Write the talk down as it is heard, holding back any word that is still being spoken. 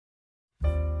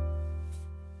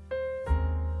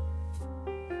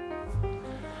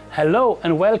Hello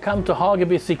and welcome to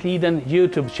Hagebycikliden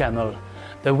YouTube channel.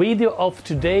 The video of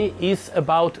today is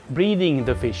about breeding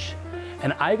the fish,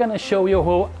 and I'm gonna show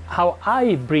you how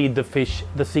I breed the fish,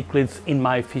 the cichlids, in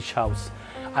my fish house.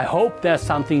 I hope there's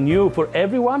something new for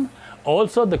everyone,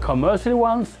 also the commercial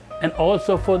ones and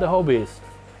also for the hobbyists.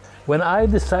 When I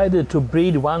decided to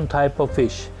breed one type of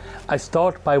fish, I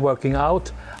start by working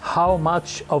out how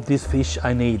much of this fish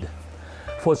I need.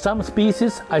 For some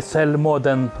species I sell more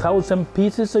than 1,000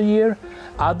 pieces a year,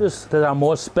 others that are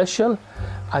more special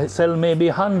I sell maybe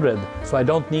 100, so I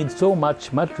don't need so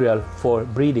much material for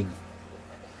breeding.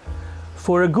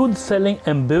 For a good selling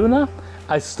Mbuna,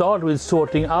 I start with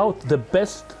sorting out the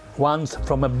best ones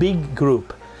from a big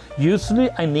group. Usually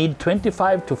I need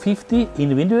 25 to 50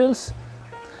 individuals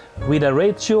with a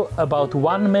ratio about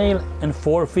 1 male and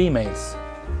 4 females.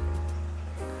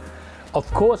 Of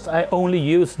course, I only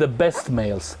use the best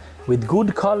males with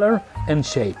good color and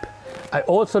shape. I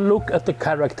also look at the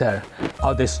character.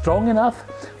 Are they strong enough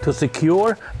to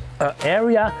secure an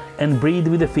area and breed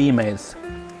with the females?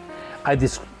 I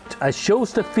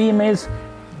chose the females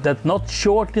that not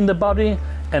short in the body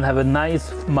and have a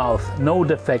nice mouth, no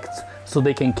defects, so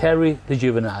they can carry the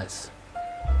juveniles.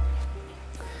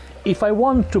 If I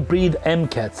want to breed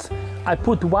M-cats, I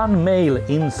put one male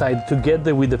inside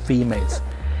together with the females.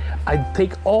 I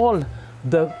take all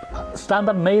the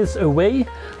standard males away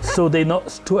so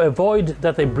to avoid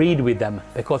that I breed with them,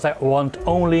 because I want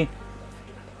only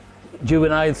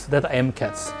juveniles that are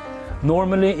M-cats.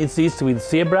 Normally it's this with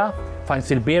zebra, fine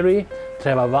silberi,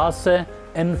 trevavase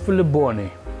and fulleborni.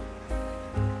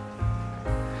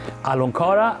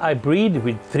 Alonkara I breed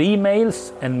with 3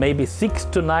 males and maybe 6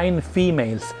 to 9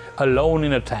 females alone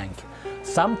in a tank.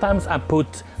 Sometimes I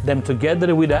put them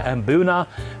together with a Mbuna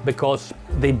because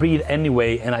they breed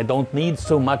anyway and I don't need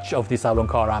so much of this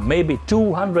Alonkara, maybe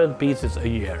 200 pieces a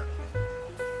year.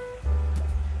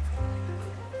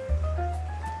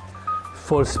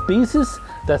 For species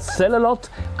that sell a lot,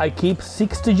 I keep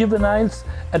 60 juveniles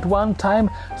at one time,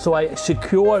 so I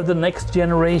secure the next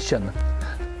generation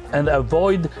and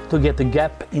avoid to get a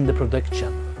gap in the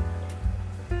production.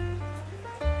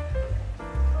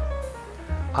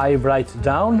 I write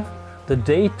down the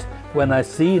date when I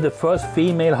see the first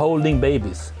female holding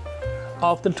babies.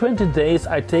 After 20 days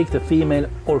I take the female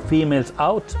or females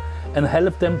out and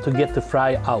help them to get the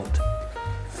fry out.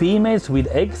 Females with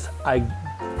eggs I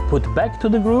put back to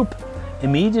the group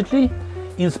immediately.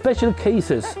 In special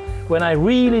cases, when I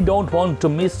really don't want to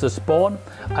miss the spawn,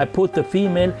 I put the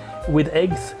female with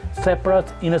eggs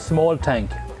separate in a small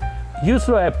tank.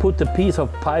 Usually I put a piece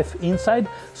of pipe inside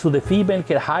so the female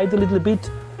can hide a little bit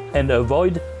and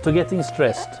avoid to getting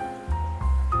stressed.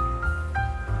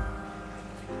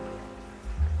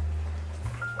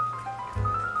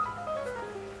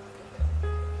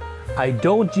 I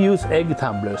don't use egg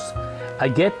tumblers. I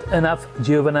get enough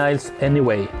juveniles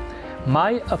anyway.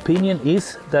 My opinion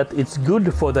is that it's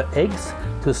good for the eggs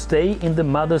to stay in the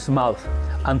mother's mouth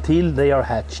until they are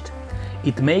hatched.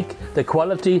 It makes the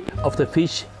quality of the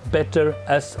fish better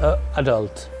as an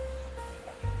adult.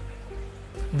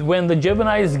 When the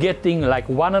juvenile is getting like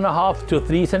 1.5 to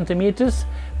 3 centimeters,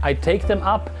 I take them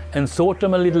up and sort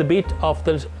them a little bit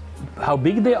after how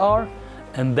big they are,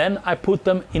 and then I put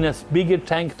them in a bigger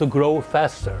tank to grow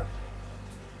faster.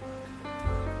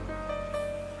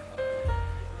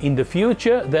 In the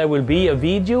future there will be a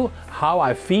video how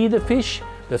I feed the fish,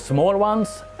 the small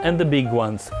ones and the big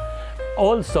ones.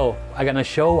 Also, I'm gonna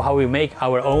show how we make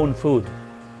our own food.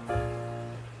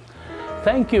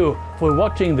 Thank you for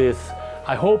watching this.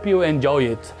 I hope you enjoy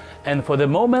it. And for the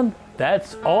moment,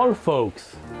 that's all,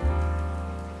 folks.